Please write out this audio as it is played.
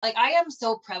like I am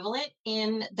so prevalent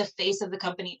in the face of the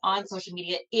company on social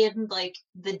media, in like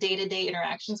the day-to-day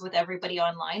interactions with everybody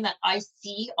online, that I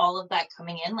see all of that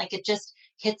coming in. Like it just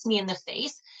hits me in the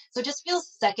face. So it just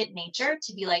feels second nature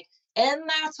to be like, and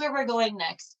that's where we're going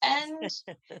next. And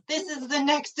this is the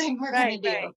next thing we're going to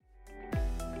Right, do.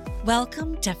 right.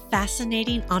 Welcome to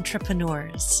Fascinating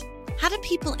Entrepreneurs. How do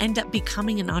people end up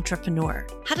becoming an entrepreneur?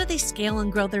 How do they scale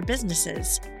and grow their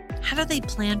businesses? How do they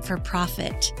plan for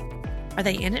profit? Are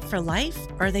they in it for life,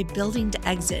 or are they building to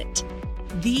exit?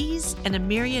 These and a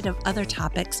myriad of other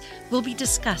topics will be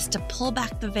discussed to pull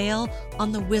back the veil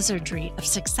on the wizardry of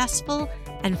successful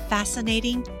and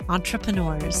fascinating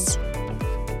entrepreneurs.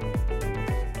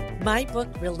 My book,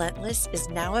 Relentless, is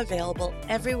now available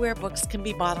everywhere books can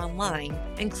be bought online,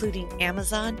 including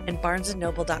Amazon and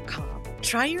BarnesandNoble.com.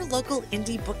 Try your local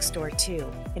indie bookstore too,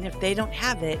 and if they don't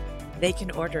have it, they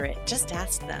can order it. Just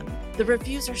ask them. The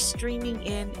reviews are streaming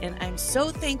in, and I'm so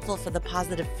thankful for the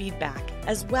positive feedback,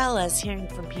 as well as hearing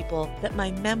from people that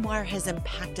my memoir has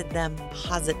impacted them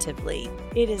positively.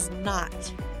 It is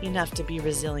not enough to be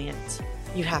resilient.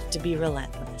 You have to be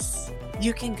relentless.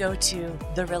 You can go to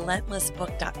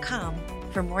therelentlessbook.com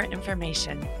for more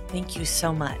information. Thank you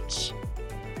so much.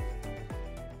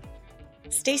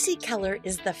 Stacy Keller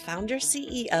is the founder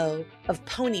CEO of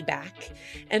Ponyback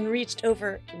and reached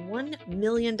over $1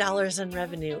 million in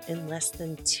revenue in less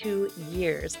than 2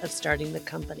 years of starting the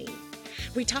company.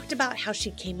 We talked about how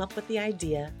she came up with the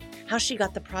idea, how she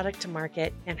got the product to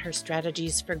market, and her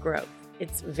strategies for growth.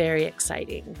 It's very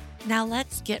exciting. Now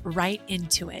let's get right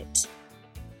into it.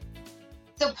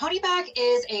 So Ponyback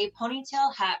is a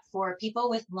ponytail hat for people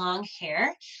with long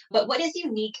hair. But what is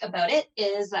unique about it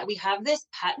is that we have this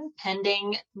patent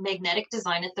pending magnetic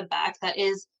design at the back that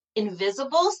is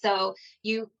invisible. So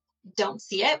you don't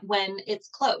see it when it's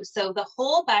closed. So the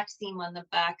whole back seam on the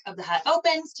back of the hat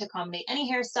opens to accommodate any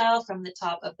hairstyle from the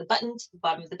top of the button to the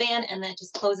bottom of the band, and then it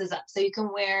just closes up. So you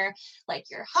can wear like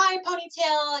your high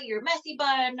ponytail, your messy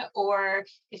bun, or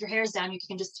if your hair is down, you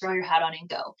can just throw your hat on and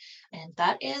go. And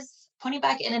that is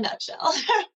Ponyback in a nutshell.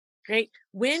 Great.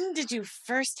 When did you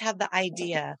first have the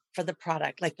idea for the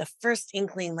product? Like the first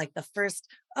inkling, like the first,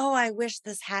 oh, I wish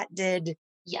this hat did.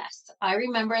 Yes, I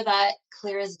remember that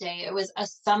clear as day. It was a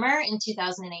summer in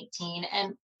 2018.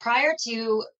 And prior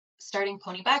to starting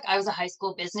Ponyback, I was a high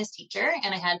school business teacher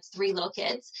and I had 3 little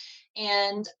kids.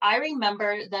 And I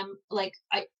remember them, like,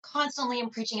 I constantly am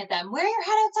preaching at them, wear your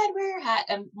hat outside, wear your hat.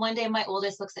 And one day my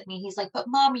oldest looks at me, he's like, but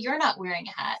mom, you're not wearing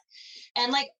a hat.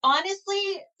 And like,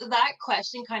 honestly, that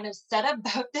question kind of set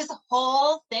about this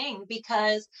whole thing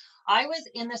because I was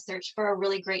in the search for a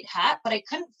really great hat, but I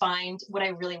couldn't find what I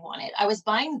really wanted. I was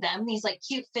buying them, these like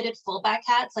cute fitted fullback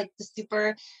hats, like the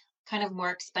super kind of more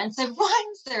expensive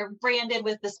ones. They're branded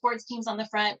with the sports teams on the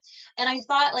front. And I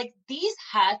thought, like, these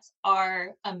hats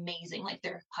are amazing. Like,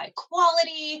 they're high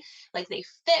quality, like, they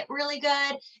fit really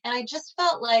good. And I just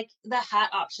felt like the hat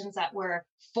options that were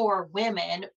for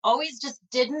women always just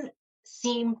didn't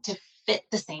seem to fit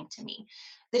the same to me.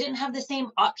 They didn't have the same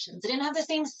options, they didn't have the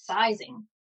same sizing.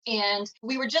 And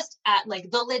we were just at like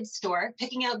the lid store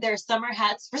picking out their summer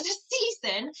hats for the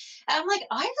season. And I'm like,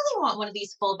 I really want one of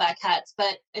these fullback hats,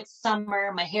 but it's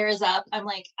summer, my hair is up. I'm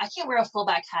like, I can't wear a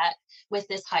fullback hat with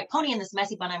this high pony and this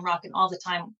messy bun I'm rocking all the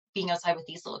time being outside with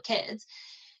these little kids.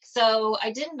 So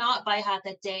I did not buy a hat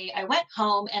that day. I went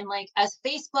home and, like, as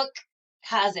Facebook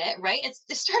has it, right? It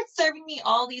starts serving me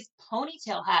all these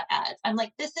ponytail hat ads. I'm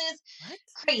like, this is What?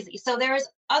 crazy. So there's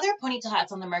other ponytail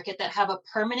hats on the market that have a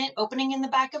permanent opening in the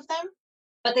back of them,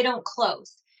 but they don't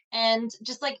close. And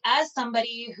just like as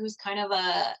somebody who's kind of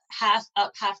a half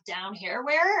up, half down hair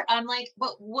wearer, I'm like,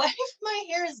 but what if my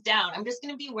hair is down? I'm just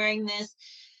going to be wearing this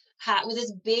hat with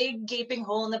this big gaping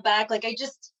hole in the back. Like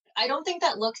I don't think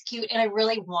that looks cute. And I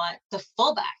really want the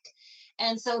full back.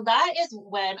 And so that is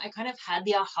when I kind of had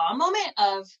the aha moment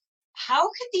of how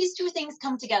could these two things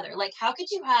come together? Like, how could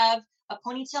you have a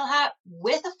ponytail hat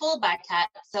with a full back hat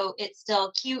so it's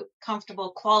still cute,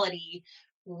 comfortable, quality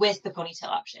with the ponytail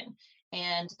option?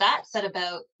 And that set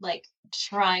about like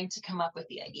trying to come up with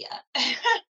the idea.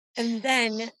 And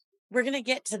then we're going to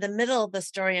get to the middle of the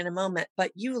story in a moment,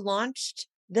 but you launched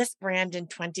this brand in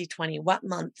 2020. What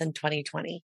month in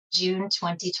 2020? June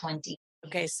 2020.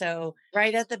 Okay, so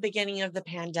right at the beginning of the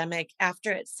pandemic,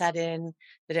 after it set in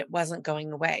that it wasn't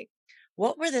going away,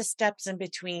 what were the steps in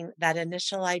between that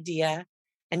initial idea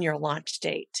and your launch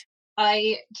date?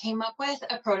 I came up with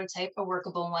a prototype, a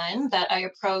workable one that I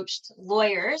approached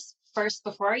lawyers first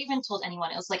before I even told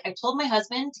anyone. It was like I told my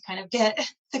husband to kind of get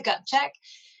the gut check.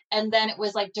 And then it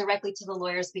was like directly to the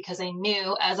lawyers because I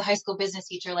knew as a high school business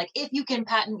teacher, like if you can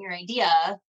patent your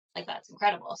idea, like, that's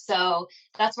incredible. So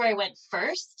that's where I went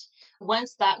first.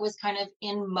 Once that was kind of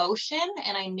in motion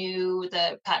and I knew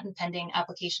the patent pending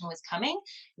application was coming,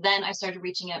 then I started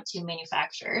reaching out to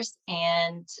manufacturers,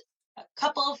 and a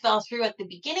couple fell through at the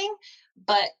beginning,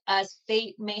 but as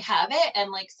fate may have it,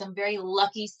 and like some very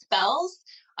lucky spells,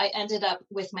 I ended up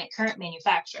with my current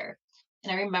manufacturer.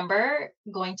 And I remember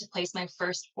going to place my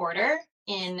first order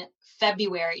in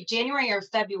January or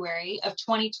February of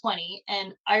 2020.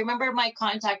 And I remember my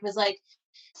contact was like,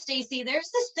 Stacy, there's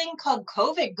this thing called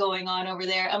COVID going on over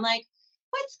there. I'm like,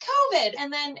 what's COVID?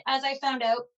 And then as I found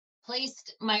out,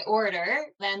 placed my order,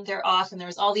 then they're off and there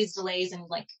was all these delays and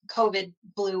like COVID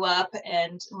blew up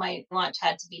and my launch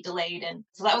had to be delayed. And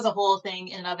so that was a whole thing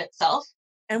in and of itself.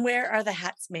 And where are the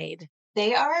hats made?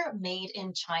 They are made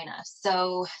in China.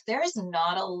 So there's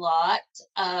not a lot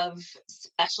of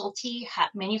specialty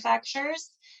hat manufacturers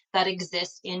that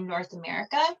exist in North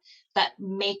America that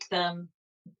make them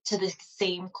to the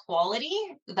same quality.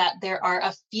 That there are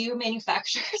a few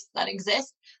manufacturers that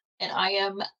exist, and I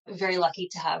am very lucky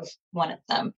to have one of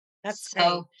them. That's So,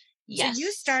 great. yes. So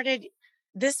you started,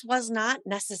 this was not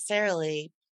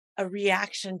necessarily a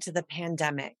reaction to the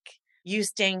pandemic. You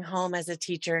staying home as a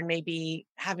teacher and maybe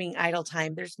having idle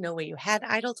time. There's no way you had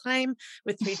idle time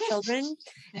with 3 children.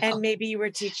 And No. maybe you were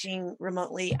teaching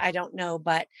remotely. I don't know.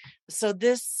 But so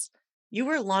this, you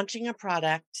were launching a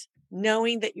product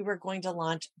knowing that you were going to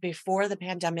launch before the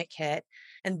pandemic hit.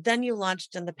 And then you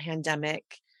launched in the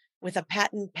pandemic with a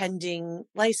patent pending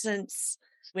license,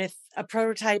 with a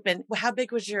prototype. And how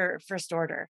big was your first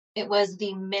order? It was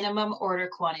the minimum order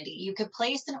quantity. You could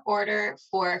place an order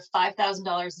for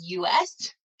 $5,000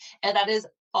 US, and that is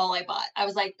all I bought. I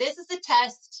was like, this is a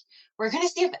test. We're going to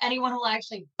see if anyone will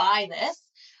actually buy this.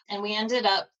 And we ended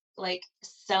up like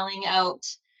selling out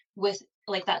with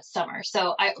like that summer.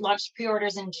 So I launched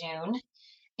pre-orders in June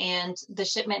and the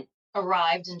shipment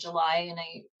arrived in July and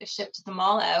I shipped them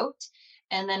all out.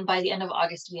 And then by the end of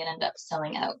August, we ended up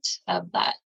selling out of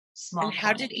that small And how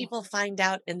did quantity. people find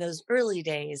out in those early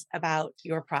days about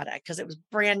your product? Because it was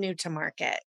brand new to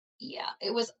market. Yeah,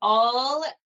 it was all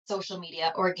social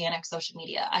media, organic social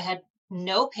media. I had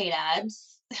no paid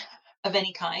ads of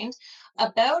any kind.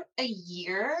 About a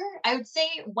year, I would say,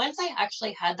 once I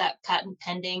actually had that patent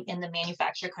pending and the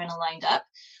manufacturer kind of lined up,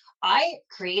 I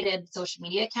created social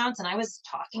media accounts and I was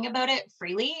talking about it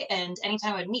freely. And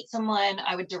anytime I would meet someone,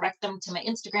 I would direct them to my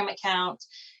Instagram account.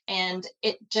 And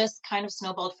it just kind of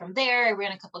snowballed from there. I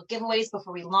ran a couple of giveaways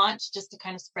before we launched just to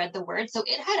kind of spread the word. So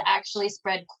it had actually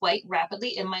spread quite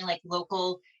rapidly in my like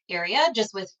local area,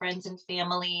 just with friends and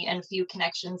family and a few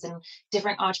connections and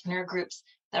different entrepreneur groups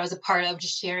that I was a part of,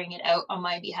 just sharing it out on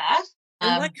my behalf.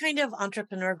 And what kind of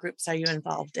entrepreneur groups are you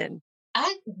involved in?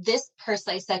 At this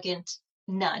precise second,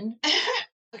 none.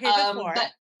 Okay, before.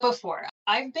 But before,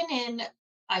 I've been in,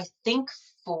 I think,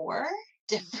 4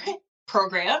 different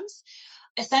programs.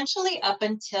 Essentially, up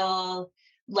until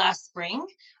last spring,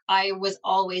 I was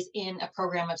always in a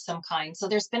program of some kind. So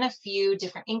there's been a few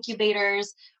different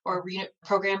incubators or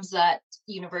programs that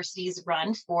universities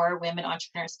run for women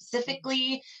entrepreneurs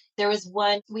specifically. There was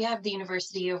one, we have the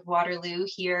University of Waterloo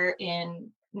here in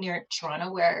near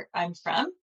Toronto, where I'm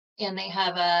from, and they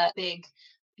have a big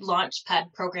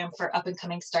launchpad program for up and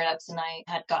coming startups. And I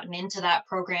had gotten into that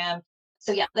program.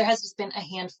 So yeah, there has just been a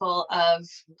handful of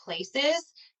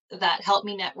places that helped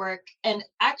me network. And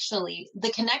actually,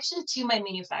 the connection to my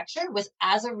manufacturer was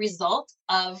as a result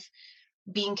of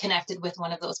being connected with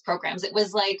one of those programs. It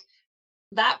was like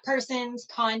that person's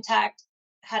contact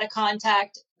had a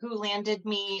contact who landed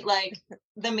me like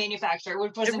the manufacturer,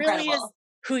 which was it really incredible. is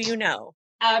who you know.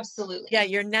 Absolutely. Yeah,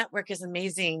 your network is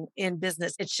amazing in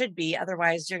business. It should be.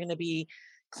 Otherwise, you're going to be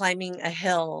climbing a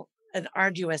hill, an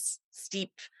arduous,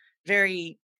 steep,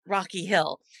 very rocky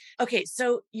hill. Okay,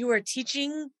 so you were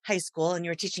teaching high school and you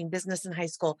were teaching business in high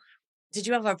school. Did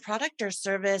you have a product or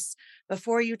service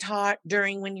before you taught,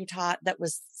 during when you taught, that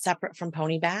was separate from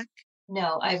Ponyback?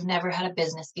 No, I've never had a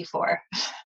business before.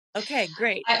 Okay,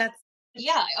 great. I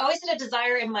always had a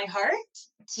desire in my heart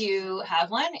to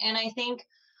have one. And I think,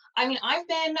 I mean, I've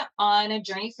been on a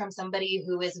journey from somebody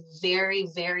who is very,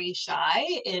 very shy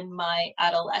in my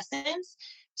adolescence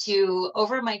to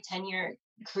over my 10-year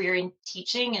career in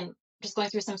teaching and just going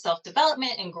through some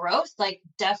self-development and growth, like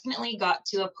definitely got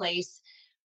to a place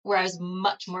where I was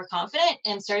much more confident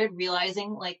and started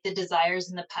realizing like the desires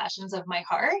and the passions of my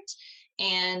heart.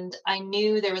 And I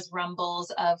knew there was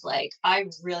rumbles of like, I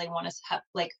really want to have,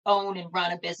 like own and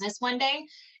run a business one day.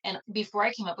 And before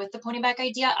I came up with the Ponyback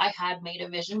idea, I had made a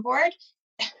vision board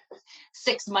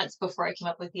 6 months before I came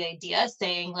up with the idea,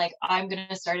 saying like, I'm going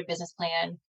to start a business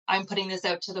plan I'm putting this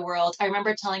out to the world. I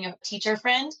remember telling a teacher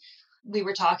friend, we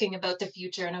were talking about the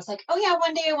future, and I was like, oh yeah,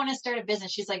 one day I want to start a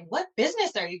business. She's like, what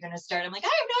business are you going to start? I'm like, I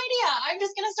have no idea. I'm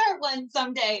just going to start one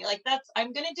someday. Like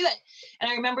I'm going to do it. And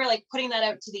I remember like putting that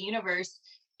out to the universe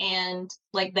and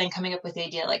like then coming up with the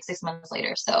idea like 6 months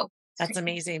later. So it's That's crazy.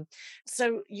 amazing.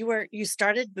 So you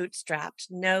started bootstrapped,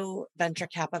 no venture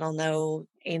capital, no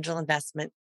angel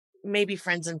investment, maybe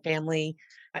friends and family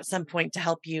at some point to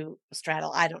help you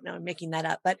straddle. I don't know, I'm making that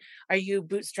up, but are you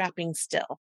bootstrapping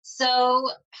still? So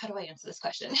how do I answer this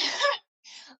question?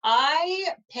 I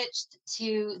pitched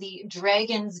to the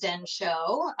Dragon's Den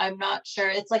show. I'm not sure.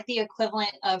 It's like the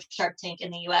equivalent of Shark Tank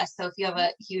in the US. So if you have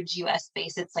a huge US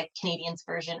base, it's like Canadian's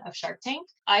version of Shark Tank.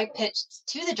 I pitched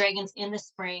to the Dragons in the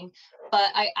spring,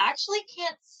 but I actually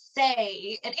can't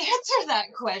say and answer that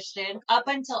question up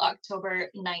until October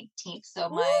 19th. So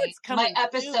Ooh, my it's my coming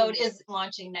episode soon. is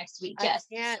launching next week. I Yes.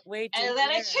 can't wait to And then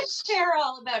I hear. can share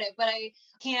all about it, but I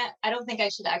don't think I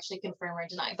should actually confirm or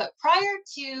deny. But prior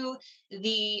to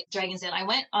the Dragon's Den, I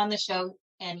went on the show.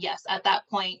 And yes, at that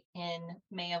point in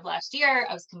May of last year,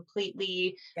 I was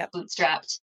completely Yep.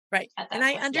 bootstrapped Right. at And that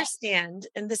I point. Yes. understand,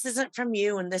 and this isn't from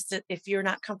you, and this, if you're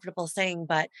not comfortable saying,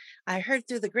 but I heard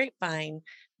through the grapevine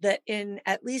that in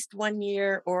at least 1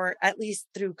 year or at least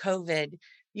through COVID,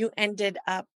 you ended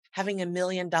up having $1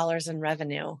 million in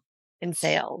revenue in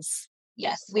sales.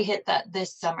 Yes. We hit that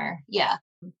this summer. Yeah.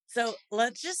 So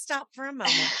let's just stop for a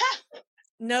moment.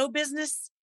 No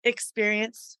business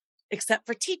experience except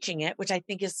for teaching it, which I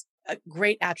think is a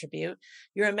great attribute.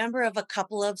 You're a member of a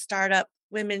couple of startup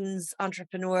women's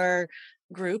entrepreneur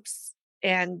groups,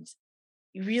 and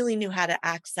you really knew how to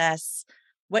access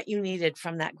what you needed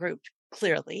from that group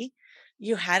clearly.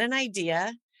 You had an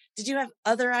idea. Did you have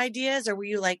other ideas, or were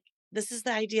you like, this is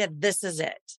the idea, this is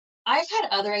it? I've had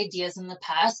other ideas in the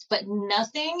past, but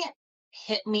nothing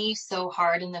hit me so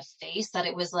hard in the face that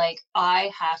it was like,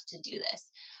 I have to do this.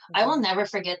 I will Mhm. never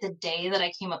forget the day that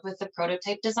I came up with the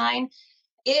prototype design.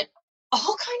 It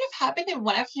all kind of happened in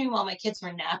one afternoon while my kids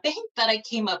were napping that I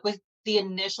came up with the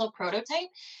initial prototype.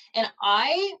 And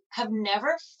I have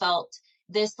never felt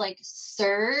this like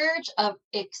surge of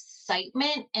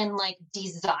excitement and like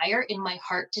desire in my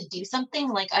heart to do something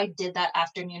like I did that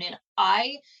afternoon. And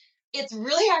it's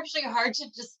really actually hard to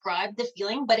describe the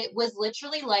feeling, but it was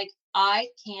literally like, I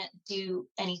can't do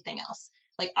anything else.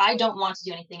 Like, I don't want to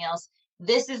do anything else.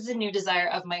 This is the new desire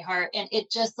of my heart. And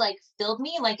it just like filled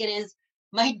me like it is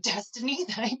my destiny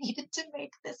that I needed to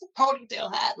make this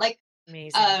ponytail hat. Like,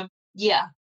 Amazing. yeah.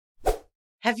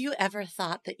 Have you ever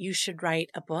thought that you should write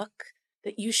a book,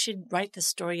 that you should write the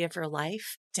story of your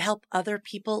life to help other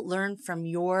people learn from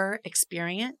your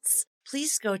experience?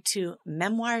 Please go to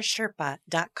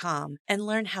memoirsherpa.com and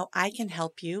learn how I can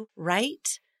help you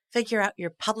write, figure out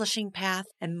your publishing path,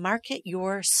 and market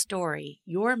your story,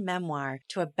 your memoir,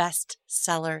 to a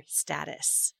bestseller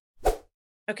status.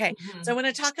 Okay, so I Mhm. want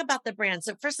to talk about the brand.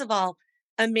 So first of all,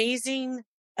 amazing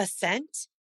ascent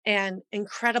and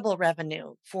incredible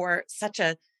revenue for such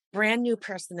a brand new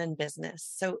person in business.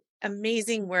 So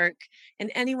amazing work.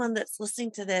 And anyone that's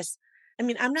listening to this, I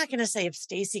mean, I'm not going to say if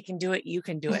Stacy can do it, you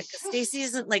can do it, because Stacy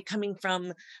isn't like coming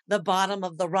from the bottom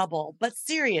of the rubble, but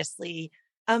seriously,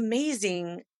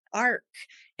 amazing arc.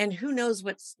 And who knows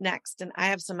what's next? And I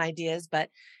have some ideas, but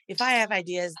if I have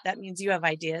ideas, that means you have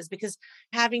ideas, because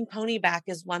having pony back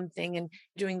is one thing and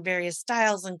doing various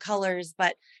styles and colors,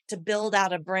 but to build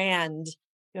out a brand,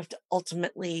 you have to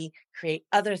ultimately create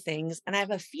other things. And I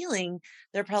have a feeling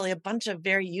there are probably a bunch of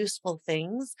very useful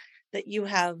things that you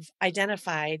have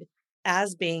identified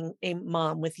as being a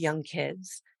mom with young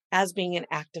kids, as being an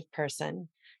active person,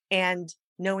 and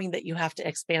knowing that you have to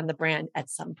expand the brand at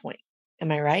some point.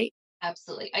 Am I right?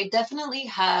 Absolutely. I definitely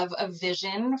have a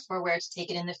vision for where to take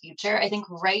it in the future. I think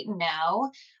right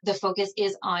now the focus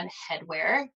is on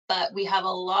headwear, but we have a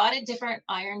lot of different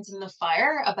irons in the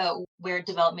fire about where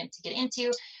development to get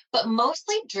into, but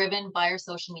mostly driven by our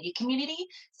social media community.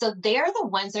 So they're the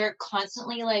ones that are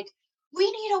constantly like, we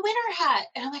need a winter hat.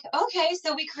 And I'm like, okay,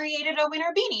 so we created a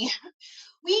winter beanie.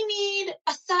 We need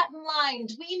a satin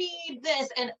lined, we need this.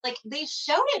 And like they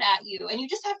shout it at you and you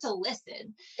just have to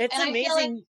listen. It's And I feel like,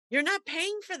 amazing. You're not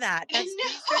paying for that. That's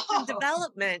research and no.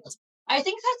 development. I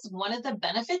think that's one of the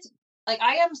benefits. Like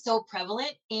I am so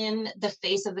prevalent in the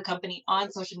face of the company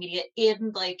on social media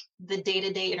in like the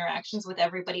day-to-day interactions with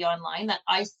everybody online that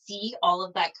I see all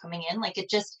of that coming in. Like it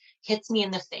just hits me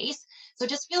in the face. So it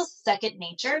just feels second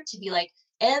nature to be like,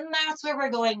 and that's where we're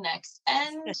going next.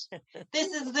 And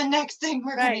this is the next thing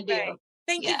we're Right, gonna do. right.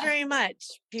 Thank you Yeah. very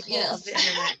much, people of Yes. the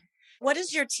internet. What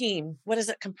is your team? What is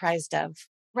it comprised of?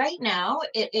 Right now,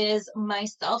 it is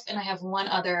myself, and I have one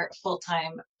other full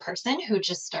time person who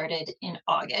just started in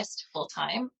August full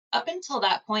time. Up until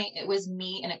that point, it was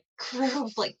me and a crew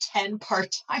of like 10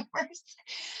 part timers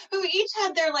who each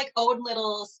had their like own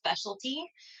little specialty.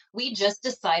 We just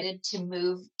decided to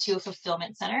move to a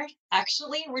fulfillment center.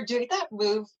 Actually, we're doing that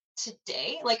move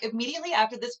today. Like immediately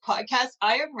after this podcast,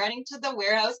 I am running to the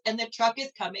warehouse and the truck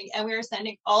is coming and we are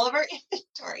sending all of our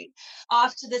inventory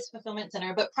off to this fulfillment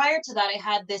center. But prior to that, I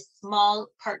had this small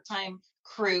part-time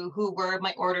crew who were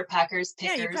my order packers,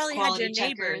 Yeah, you pickers, probably had your quality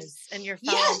checkers. neighbors and your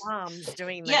fellow Yes, moms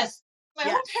doing this. yes. My own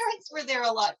Yes. parents were there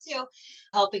a lot too,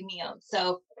 helping me out.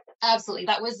 So absolutely,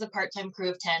 that was the part-time crew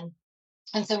of 10.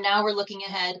 And so now we're looking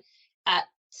ahead at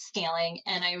scaling,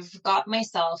 and I've got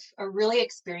myself a really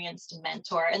experienced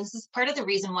mentor. And this is part of the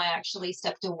reason why I actually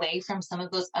stepped away from some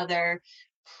of those other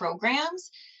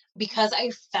programs, because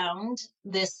I found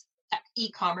this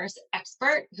e-commerce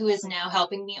expert who is now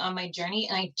helping me on my journey.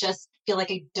 And I just feel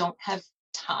like I don't have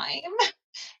time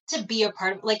to be a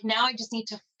part of, like, now I just need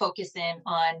to focus in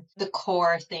on the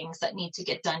core things that need to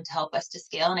get done to help us to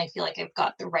scale. And I feel like I've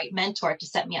got the right mentor to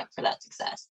set me up for that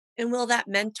success. And will that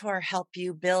mentor help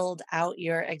you build out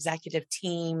your executive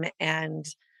team and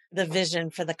the vision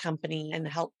for the company and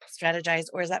help strategize?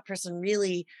 Or is that person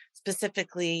really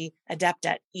specifically adept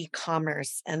at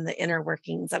e-commerce and the inner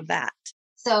workings of that?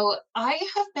 So I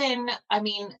have been, I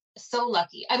mean, so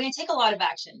lucky. I mean, I take a lot of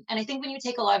action. And I think when you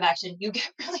take a lot of action, you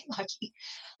get really lucky.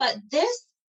 But this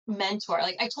mentor,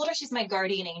 like I told her, she's my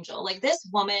guardian angel. Like this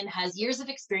woman has years of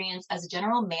experience as a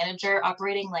general manager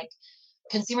operating like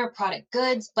consumer product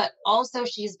goods, but also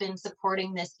she's been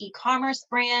supporting this e-commerce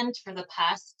brand for the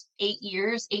past 8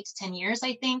 years, 8 to 10 years,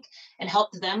 I think, and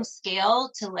helped them scale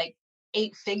to like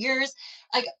 8 figures.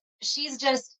 Like she's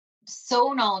just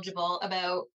so knowledgeable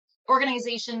about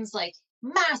organizations like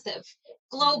massive Mhm.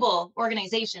 global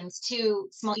organizations to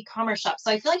small e-commerce shops.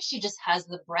 So I feel like she just has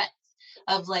the breadth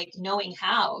of like knowing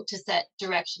how to set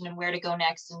direction and where to go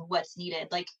next and what's needed,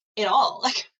 like it all.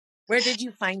 Like Where did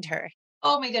you find her?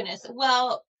 oh my goodness.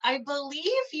 Well, I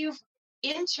believe you've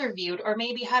interviewed or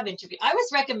maybe have interviewed. I was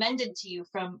recommended to you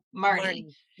from Marnie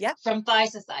Marnie. Yep. from Thigh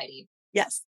Society.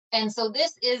 Yes. And so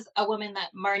this is a woman that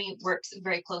Marnie works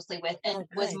very closely with and Oh,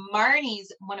 was good.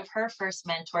 Marnie's one of her first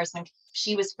mentors when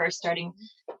she was first starting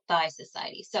Thigh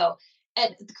Society. So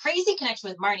and the crazy connection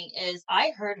with Marnie is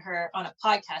I heard her on a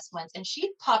podcast once and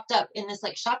she popped up in this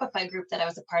like Shopify group that I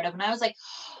was a part of. And I was like,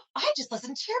 I just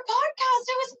listened to your podcast.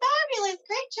 It was fabulous.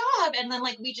 Great job. And then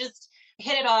like we just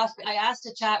hit it off. I asked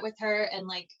to chat with her and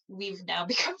like we've now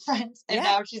become friends. And Yeah.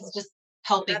 now she's just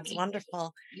helping That's me.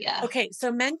 wonderful. Yeah. Okay,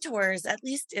 so mentors, at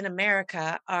least in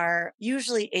America, are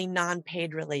usually a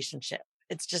non-paid relationship.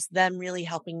 It's just them really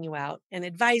helping you out. An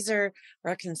advisor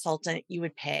or a consultant you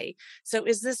would pay. So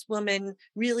is this woman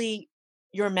really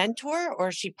your mentor or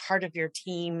is she part of your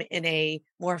team in a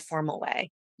more formal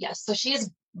way? Yes. So she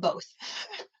is both.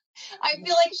 I Mhm.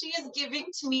 feel like she is giving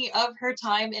to me of her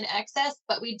time in excess,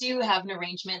 but we do have an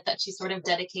arrangement that she sort of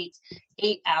dedicates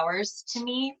 8 hours to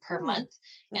me per Hmm. month,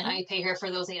 and Mhm. I pay her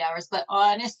for those 8 hours. But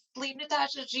honestly,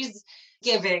 Natasha, she's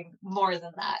giving more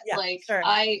than that. Yeah, Like sure.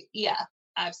 yeah,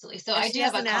 absolutely. So And I she do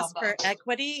have a hasn't asked combo. for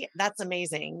equity. That's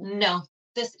amazing. No,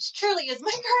 this truly is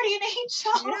my guardian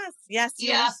angel. Yes, yes, you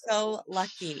are Yeah, so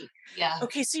lucky. yeah.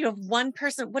 Okay, so you have one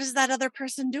person. What is that other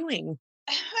person doing?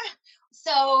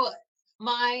 So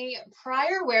my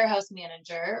prior warehouse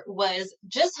manager was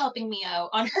just helping me out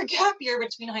on her gap year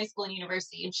between high school and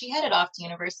university, and she headed off to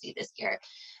university this year.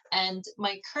 And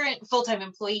my current full-time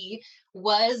employee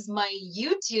was my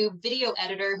YouTube video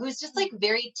editor, who's just like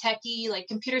very techie, like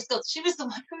computer skills. She was the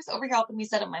one who was over helping me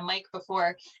set up my mic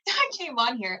before I came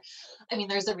on here. I mean,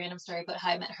 there's a random story about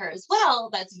how I met her as well.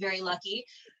 That's very lucky.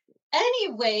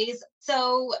 Anyways,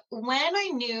 so when I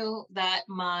knew that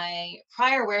my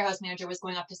prior warehouse manager was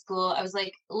going off to school, I was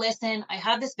like, listen, I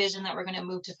have this vision that we're going to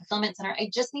move to fulfillment center. I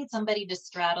just need somebody to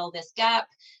straddle this gap.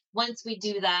 Once we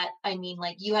do that, I mean,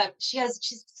 like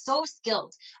she's so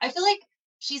skilled. I feel like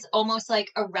she's almost like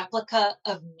a replica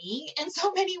of me in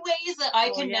so many ways that I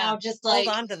Oh, can yeah. now just Hold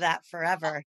like on to that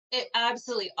forever. it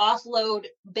absolutely offload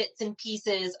bits and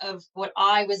pieces of what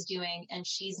I was doing, and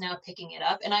she's now picking it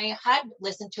up. And I had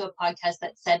listened to a podcast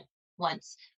that said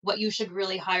once, what you should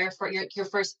really hire for your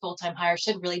first full-time hire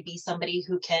should really be somebody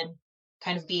who can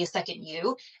kind of be a second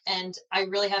you. And I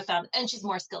really have found, and she's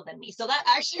more skilled than me. So that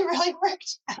actually really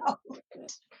worked out.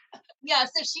 Yeah.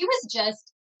 So she was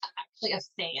just actually a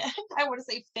fan. I want to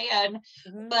say fan,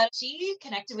 Mhm. but she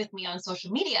connected with me on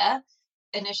social media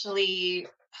initially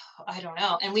I don't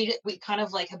know. And we kind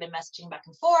of like have been messaging back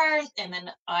and forth. And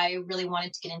then I really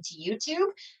wanted to get into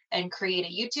YouTube and create a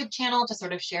YouTube channel to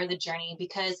sort of share the journey,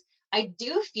 because I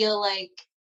do feel like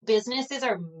businesses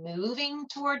are moving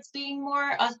towards being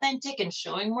more authentic and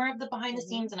showing more of the behind the Mhm.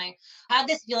 scenes. And I had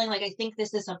this feeling like I think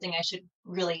this is something I should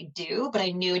really do, but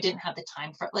I knew I didn't have the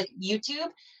time for like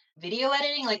YouTube, video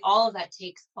editing, like all of that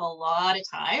takes a lot of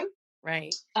time.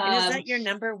 Right. And is Um, that your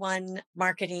number one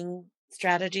marketing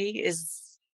strategy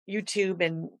is YouTube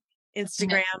and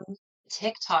Instagram?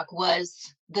 TikTok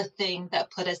was the thing that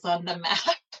put us on the map.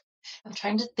 I'm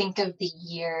trying to think of the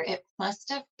year. It must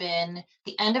have been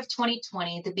the end of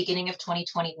 2020, the beginning of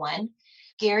 2021.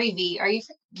 Gary Vee. Are you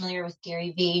familiar with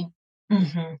Gary Vee?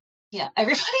 Hmm. Yeah,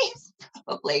 everybody's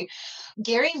probably.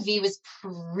 Gary Vee was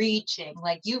preaching,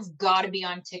 like, you've got to be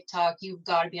on TikTok. You've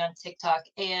got to be on TikTok.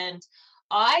 And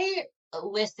I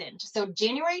listened. So,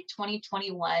 January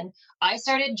 2021, I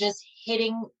started just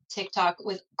hitting TikTok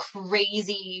with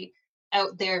crazy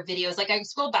out there videos. Like, I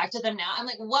scroll back to them now. I'm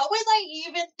like, what was I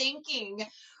even thinking?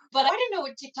 But I didn't know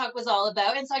what TikTok was all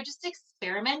about. And so I just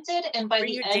experimented. And by Were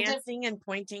the you end of dancing and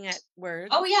pointing at Oh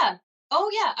words? yeah. Oh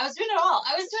yeah. I was doing it all.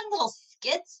 I was doing little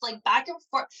skits like back and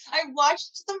forth. I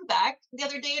watched them back the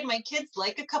other day and my kids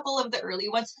like a couple of the early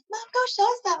ones. Like, Mom, go show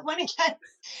us that one again.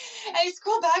 I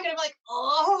scroll back and I'm like,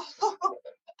 oh,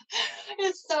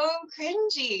 it's so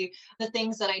cringy, the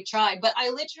things that I tried, but I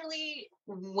literally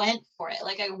went for it.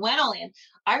 Like I went all in.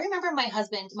 I remember my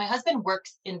husband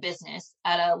works in business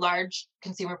at a large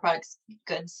consumer products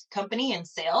goods company in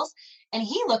sales. And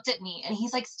he looked at me and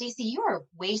he's like, Stacey, you are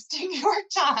wasting your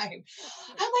time.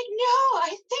 I'm like, no, I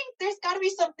think there's got to be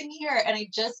something here. And I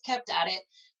just kept at it.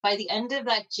 By the end of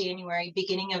that January,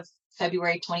 beginning of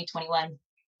February 2021,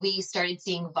 we started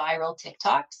seeing viral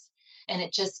TikToks and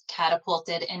it just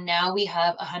catapulted. And now we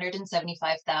have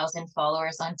 175,000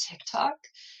 followers on TikTok.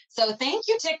 So thank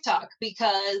you, TikTok,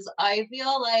 because I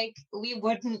feel like we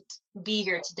wouldn't be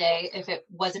here today if it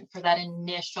wasn't for that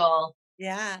initial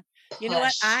Yeah. You know what?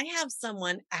 push. I have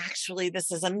someone actually,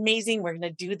 this is amazing. We're going to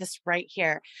do this right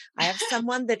here. I have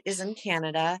someone that is in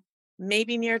Canada,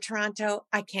 maybe near Toronto.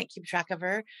 I can't keep track of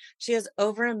her. She has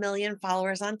over 1 million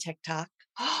followers on TikTok.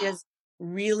 She has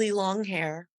really long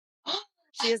hair.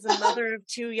 She is a mother of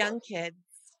 2 young kids.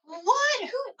 What?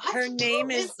 Her name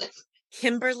Who is is this?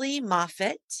 Kimberly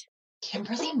Moffett.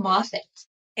 Kimberly Moffett.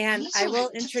 I And need I to will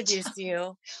write this introduce down.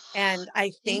 you. And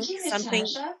I Thank think you, something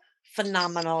Natasha.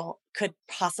 phenomenal could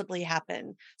possibly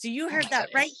happen. So you Oh my heard that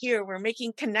right goodness. here. We're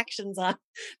making connections on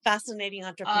fascinating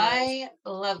entrepreneurs. I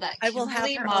love that. I will have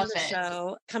Kimberly her on the Moffett.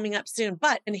 show coming up soon.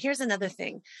 But, and here's another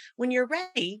thing when you're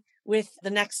ready with the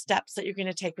next steps that you're going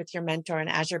to take with your mentor and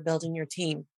as you're building your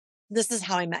team, this is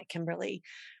how I met Kimberly.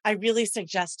 I really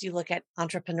suggest you look at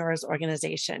Entrepreneurs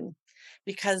Organization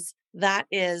because that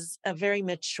is a very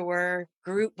mature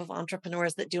group of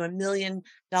entrepreneurs that do $1 million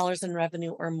in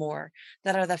revenue or more,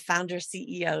 that are the founder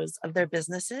CEOs of their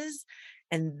businesses.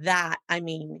 And that, I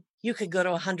mean, you could go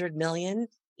to 100 million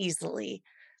easily.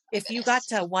 Oh If you got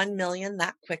goodness. to 1 million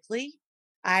that quickly,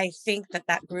 I think that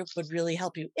that group would really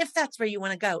help you if that's where you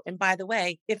want to go. And by the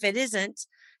way, if it isn't,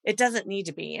 it doesn't need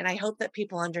to be. And I hope that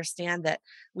people understand that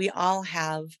we all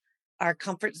have our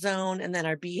comfort zone and then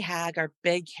our BHAG, our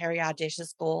big, hairy,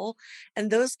 audacious goal.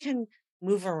 And those can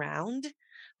move around.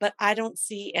 But I don't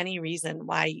see any reason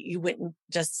why you wouldn't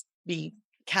just be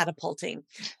catapulting.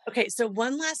 Okay. So,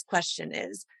 one last question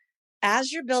is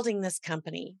as you're building this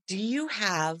company, do you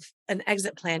have an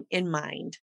exit plan in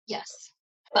mind? Yes.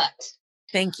 But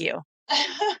Thank you.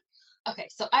 okay,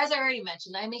 so as I already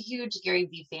mentioned, I'm a huge Gary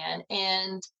Vee fan,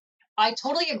 and I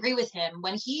totally agree with him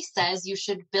when he says you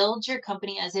should build your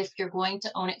company as if you're going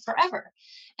to own it forever.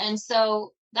 And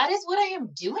so that is what I am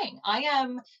doing. I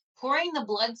am pouring the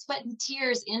blood, sweat, and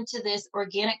tears into this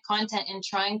organic content and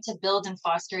trying to build and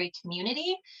foster a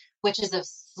community, which is a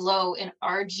slow and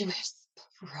arduous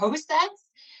process.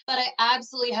 But I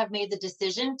absolutely have made the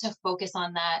decision to focus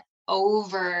on that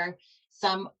over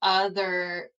some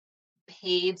other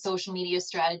paid social media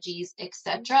strategies,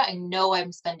 etc. I know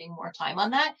I'm spending more time on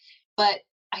that, but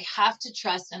I have to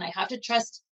trust and I have to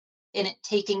trust in it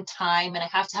taking time and I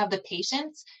have to have the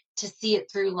patience to see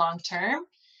it through long term.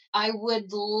 I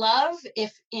would love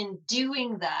if in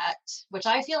doing that, which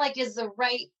I feel like is the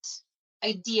right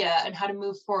idea and how to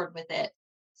move forward with it,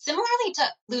 similarly to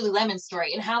Lululemon's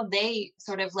story and how they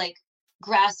sort of like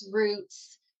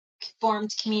grassroots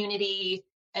formed community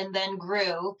and then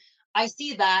grew. I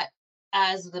see that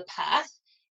as the path.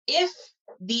 If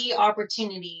the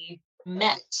opportunity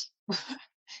met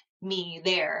me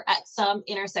there at some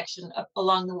intersection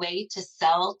along the way to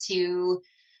sell to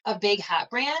a big hat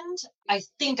brand, I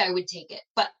think I would take it.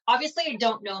 But obviously, I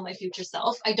don't know my future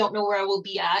self. I don't know where I will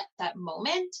be at that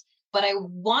moment, but I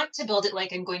want to build it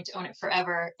like I'm going to own it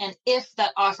forever. And if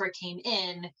that offer came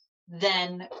in,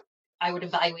 then I would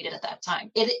evaluate it at that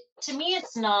time. To me,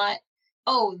 it's not,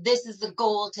 oh, this is the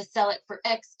goal to sell it for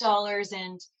X dollars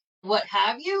and what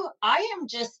have you. I am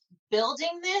just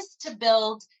building this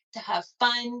to have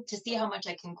fun, to see how much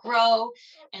I can grow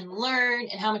and learn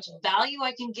and how much value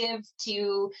I can give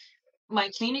to my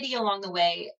community along the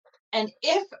way. And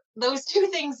if those two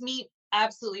things meet,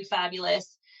 absolutely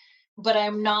fabulous. But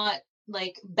I'm not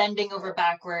like bending over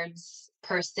backwards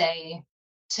per se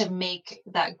to make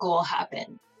that goal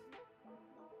happen.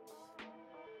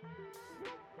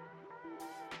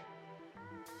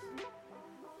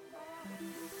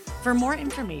 For more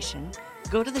information,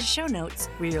 go to the show notes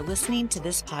where you're listening to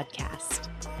this podcast.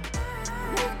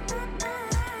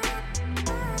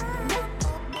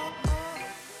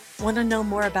 Want to know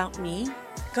more about me?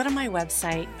 Go to my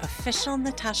website,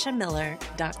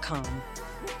 officialnatashamiller.com.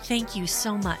 Thank you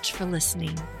so much for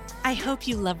listening. I hope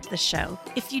you loved the show.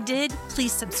 If you did,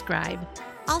 please subscribe.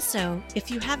 Also, if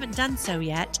you haven't done so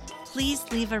yet, please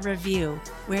leave a review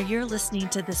where you're listening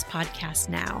to this podcast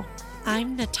now.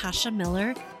 I'm Natasha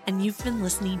Miller, and you've been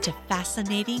listening to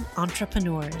Fascinating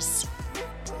Entrepreneurs.